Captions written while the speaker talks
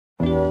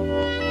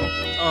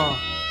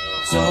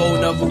It's a whole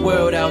nother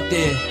world out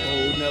there.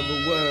 Whole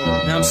nother world. Know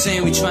what I'm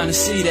saying? We trying to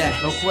see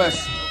that. No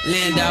question.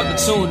 Land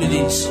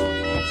opportunities.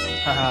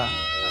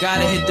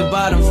 Gotta hit the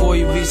bottom before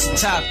you reach the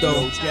top,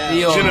 though.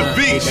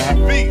 Genovese,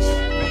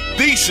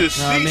 Thesis,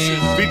 Know what I mean?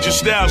 feature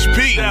Styles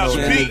P.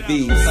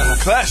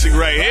 Classic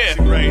right here,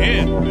 right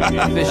here.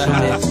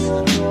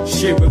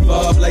 Shit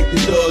revolve like the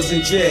doors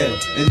in jail,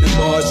 and the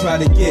more I try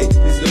to get,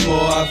 is the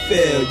more I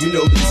fail. You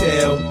know the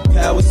tale.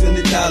 Powers in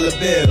the dollar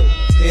bill.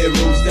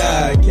 Heroes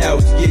die,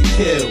 cowards get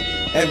killed.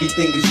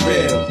 Everything is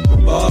real.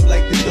 Revolve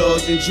like the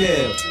doors in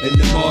jail, and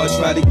the more I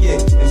try to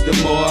get, is the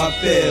more I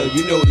fail.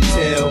 You know the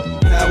tale.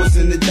 Powers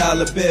in the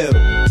dollar bill.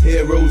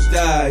 Heroes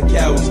die,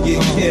 cowards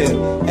get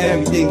killed.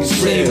 Everything is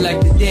real. Seem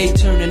like the day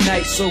turned to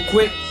night so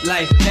quick.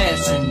 Life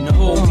passing, the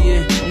whole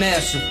year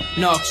massive.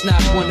 Knocks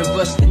knock one of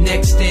us, the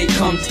next day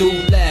come through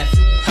laughing.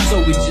 So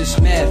we just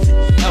mathing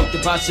out the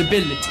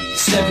possibility.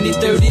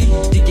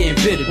 70-30, it getting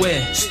bitter.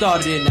 Where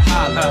started in the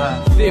holler.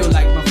 Feel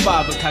like my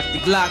father cocked the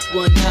Glock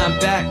one time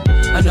back.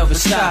 Another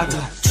stopper.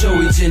 So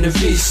he's in the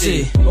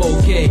VC.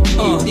 Okay,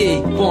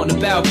 ED, on the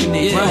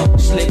balcony.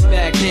 Slick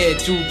back hair,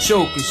 two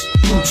chokers.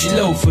 Gucci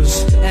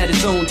loafers. At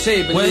his own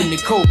table in the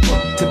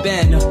Copa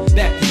Cabana.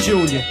 Back to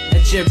Junior.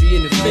 At Jerry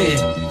in the fair.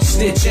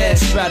 Snitch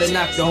ass try to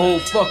knock the whole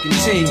fucking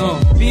team.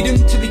 Beat him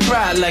till he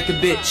cried like a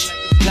bitch.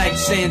 Like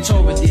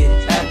Santora did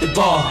at the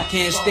bar. I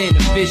can't stand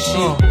the fish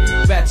shit.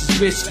 Rats is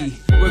risky.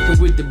 Working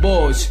with the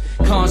boys.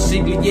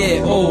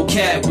 Consigliere, old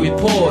cat with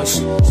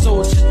paws.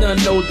 Soldiers none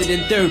older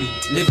than 30.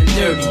 Living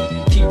dirty.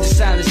 Keep the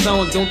silence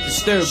on, don't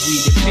disturb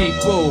we. The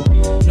people,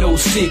 no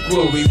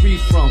sequel. We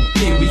read from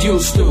here we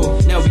used to.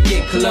 Now we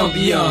get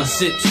Colombian,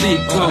 sip sleep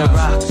on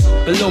rocks.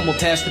 Below more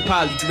past the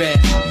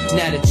polygraph.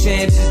 Now the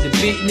chances of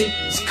beating it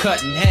is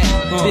cut in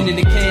half. Been in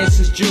the can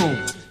since June.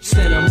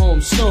 Send them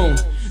home soon.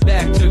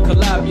 Back to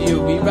Calabria,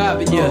 we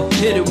robbing ya.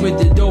 Hit him with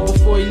the dough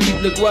before you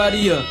leave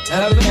LaGuardia.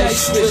 Have a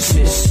nice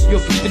Christmas. Yo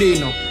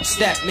Padrino,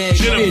 Stack Man,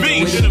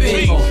 Genovese,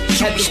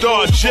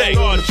 Superstar J.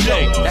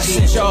 That's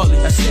in Charlie,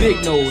 that's Big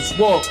Nose.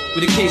 Walk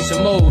with a case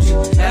of Mo's.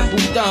 Apple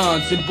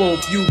Dons in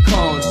both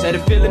Yukons. Had a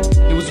feeling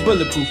it was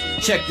bulletproof.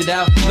 Checked it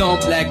out, long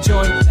black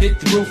joint. Hit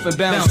the roof and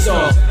bounced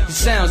off. The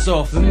sounds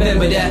off,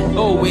 remember that.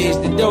 Always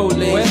the dough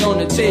lays on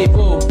the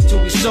table till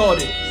we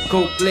sorted.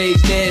 Coke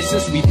lays there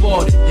since we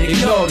bought it.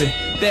 Ignore it.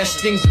 Best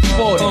things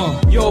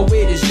afforded. Your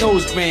weight is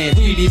nose brand.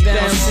 3D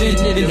bouncing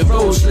in the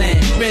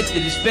Roseland. Strength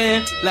of this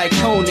band like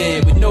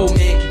Conan, with no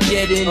man can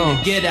get in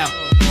and get out.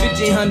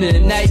 1500 a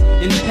night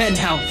in the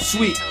penthouse,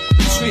 sweet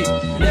retreat,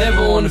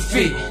 never on the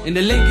feet. In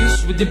the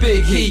Lincolns with the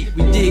big heat,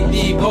 we dig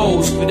deep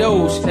holes for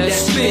those that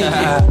spin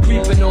it.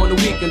 Creeping on the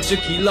weekend to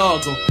Key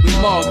Largo with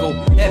Margot,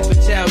 half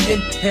Italian,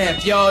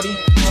 half Yardie.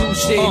 2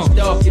 shades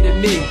darker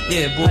than me,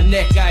 yeah, boy. Her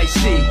neck I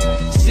see.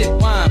 Sip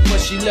wine, but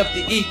she love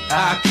to eat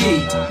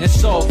aki and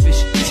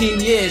sawfish. 10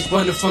 years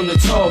running from the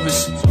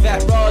Taurus.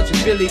 Fat rods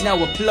and Billy now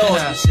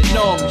applaud. It's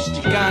enormous,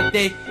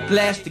 gigante,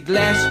 glass to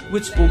glass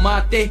with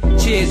spumante.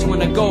 Cheers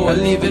when I go, I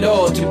leave it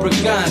all to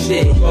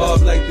Brigante.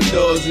 Revolve like the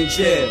doors in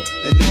jail,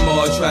 and the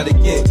more I try to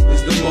get,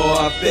 is the more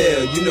I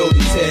fail. You know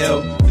the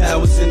tale.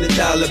 Powers in the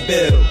dollar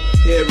bill.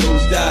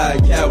 Heroes die,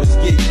 cowards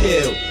get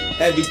killed.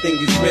 Everything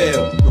is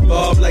real.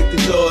 Revolve like the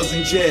doors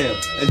in jail,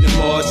 and the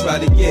more I try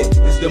to get,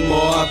 is the more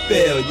I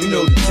fail. You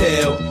know the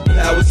tale.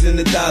 Powers in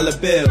the dollar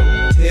bill.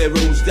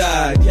 Heroes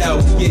die,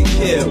 cowards get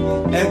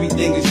killed.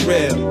 Everything is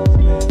real.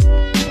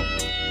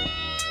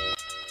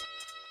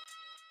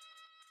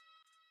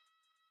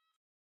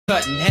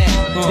 Cut in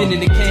half. Been in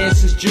the can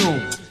since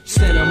June.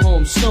 Send them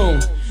home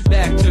soon.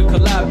 Back to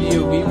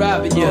Calabria, we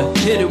robbing ya.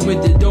 Hit him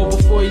with the dough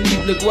before you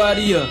leave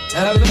LaGuardia.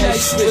 Have a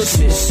nice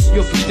Christmas.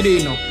 Yo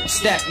Padrino,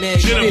 Stack Man,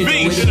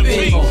 Genovese,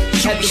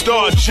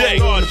 Superstar J.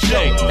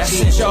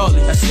 That's in Charlie,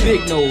 that's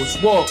Big Nose.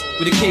 Walk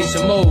with a case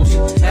of Mo's.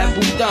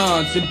 Apple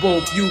Dons in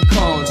both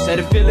Yukons. Had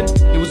a feeling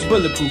it was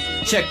bulletproof.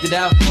 Checked it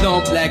out,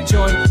 long black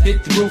joint.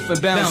 Hit the roof and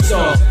bounced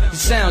off. The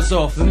sounds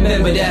off,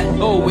 remember that.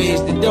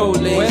 Always the dough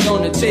lays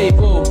on the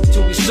table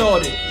till we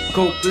sorted.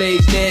 Coke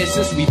lays there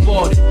since we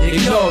bought it.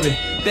 Ignore it.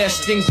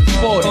 Best things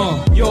afforded.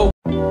 Yo,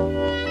 it's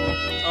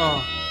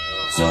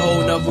a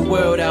whole nother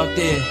world out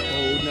there.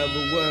 Whole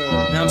nother world. Know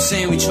what I'm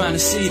saying? We trying to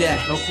see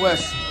that. No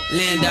question.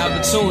 Land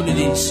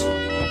opportunities.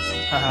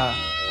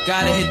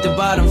 Gotta hit the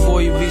bottom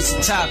before you reach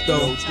the top,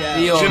 though.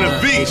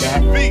 Genovese,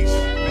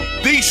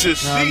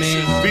 Thesis,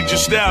 feature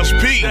Styles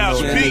P.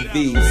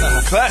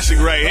 Classic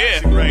right here,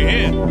 right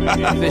here.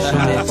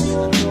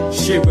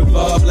 Shit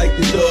revolve like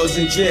the doors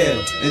in jail,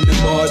 and the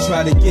more I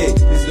try to get,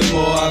 is the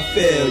more I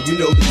fail. You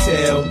know the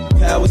tale.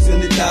 Powers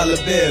in the dollar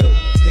bill.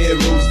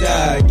 Heroes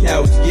die,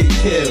 cowards get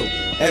killed.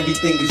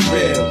 Everything is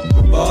real.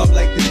 Revolve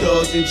like the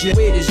doors in jail.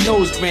 With his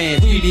nose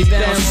brand, 3D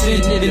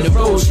bouncing in the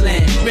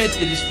Roseland.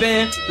 Strength of this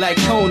band like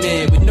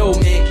Conan, with no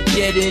man can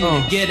get in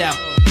and get out.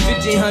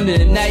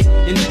 1500 a night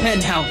in the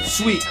penthouse,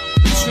 sweet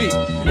retreat,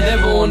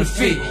 never on the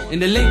feet. In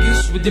the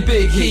Lincolns with the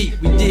big heat,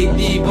 we dig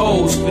deep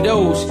holes for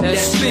those that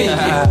spin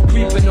it.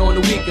 Creeping on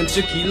the weekend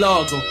to Key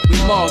Largo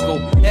with Margot,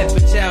 half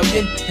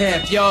Italian,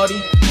 half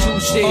Yardie. 2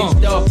 shades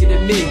darker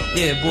than me.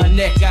 Yeah, boy, her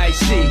neck I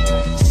see.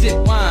 Sip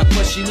wine,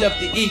 but she love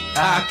to eat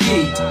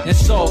aki and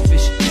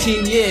sawfish.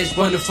 10 years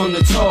running from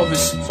the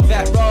Taurus.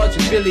 Fat Raj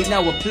and Billy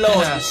now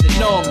applaud. It's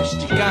enormous.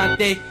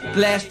 Gigante,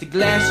 glass to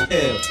glass.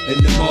 And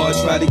the more I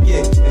try to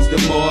get, is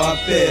the more I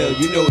fail.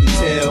 You know the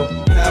tale.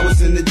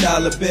 Cowards in the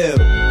dollar bill.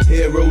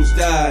 Heroes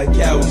die,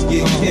 cowards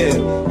get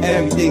killed.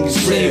 Everything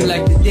is real. Seem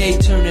like the day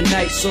turn to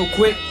night so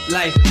quick.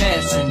 Life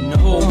passing, the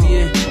whole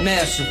year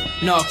massive.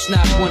 Knocks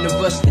not one of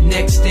us, the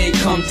next day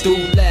come through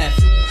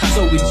laughing.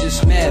 So we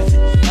just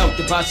mathing out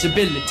the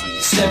possibility.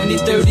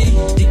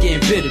 70-30, they getting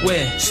bitter.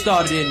 Where?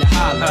 Started in the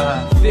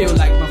holler. Feel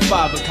like my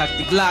father cocked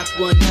the Glock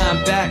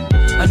 19 back.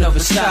 Another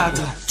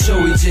saga.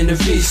 Joey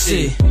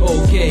Genovese.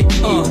 Okay,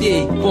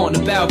 ED, on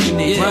the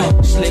balcony.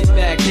 Slick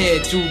back hair,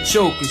 2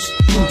 chokers.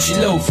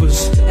 Gucci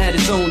loafers. At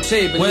his own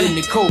table in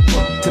the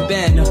Copa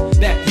Cabana.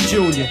 Back to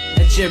Junior.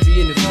 At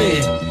Jerry in the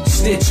Fair.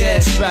 Snitch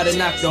ass try to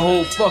knock the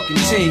whole fucking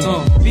team.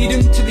 Beat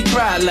him till he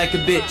cried like a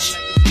bitch.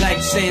 Like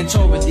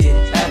Santora did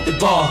at the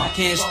bar. I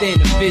can't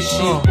stand the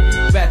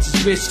fishy. Rats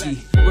is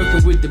risky.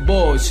 Working with the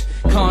boys.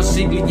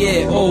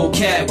 Consigliere, old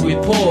cat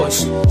with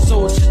paws.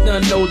 Soldiers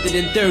none older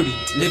than 30.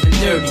 Living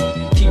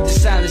dirty. Keep the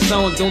silence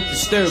on, don't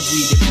disturb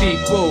we. The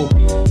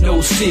people,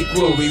 no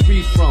sequel. We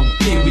read from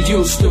here we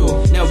used to.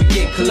 Now we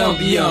get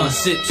Colombian,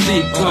 sip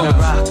sleep on the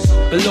rocks.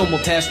 Below more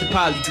past the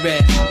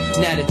polygraph.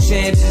 Now the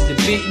chances of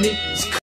beating it is